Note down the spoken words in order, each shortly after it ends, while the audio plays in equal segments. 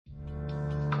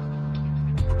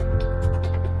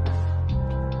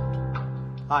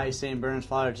Hi, St. Bernard's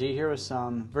Father G here with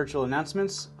some virtual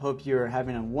announcements. Hope you're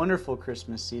having a wonderful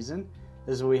Christmas season.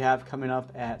 This is what we have coming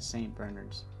up at St.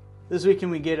 Bernard's. This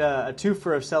weekend we get a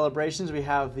twofer of celebrations. We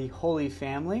have the Holy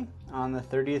Family on the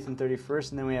 30th and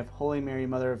 31st, and then we have Holy Mary,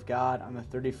 Mother of God on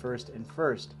the 31st and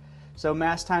 1st. So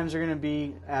Mass times are going to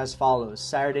be as follows.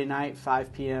 Saturday night,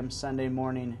 5 p.m., Sunday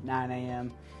morning, 9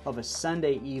 a.m., of a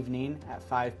Sunday evening at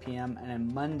 5 p.m., and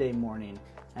then Monday morning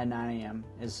at 9 a.m.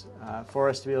 is for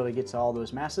us to be able to get to all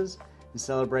those Masses and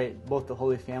celebrate both the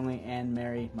Holy Family and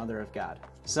Mary, Mother of God.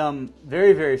 Some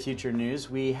very, very future news.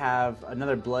 We have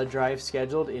another blood drive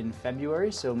scheduled in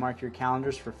February, so mark your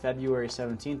calendars for February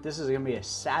 17th. This is going to be a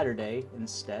Saturday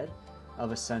instead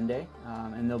of a Sunday,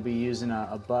 and they'll be using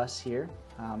a bus here.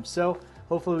 So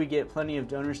hopefully we get plenty of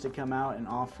donors to come out and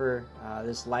offer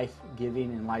this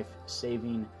life-giving and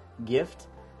life-saving gift.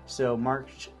 So mark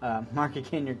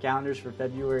again your calendars for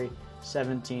February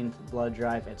 17th blood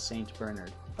drive at St.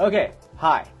 Bernard. Okay,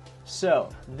 hi. So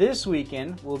this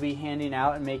weekend we'll be handing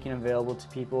out and making available to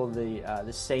people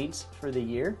the saints for the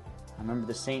year. Remember,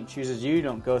 the saint chooses you. You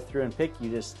don't go through and pick. You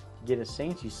just get a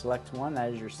saint. You select one.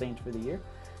 That is your saint for the year.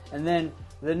 And then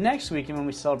the next weekend when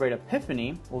we celebrate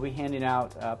Epiphany, we'll be handing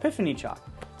out Epiphany chalk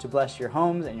to bless your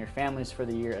homes and your families for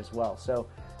the year as well. So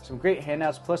some great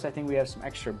handouts, plus I think we have some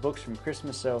extra books from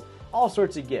Christmas, so all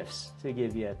sorts of gifts to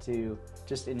give you to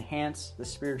just enhance the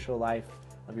spiritual life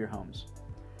of your homes.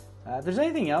 If there's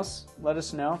anything else, let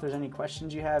us know. If there's any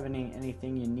questions you have,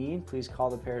 anything you need, please call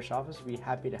the parish office. We'll be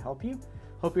happy to help you.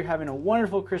 Hope you're having a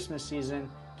wonderful Christmas season.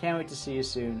 Can't wait to see you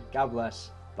soon. God bless.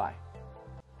 Bye.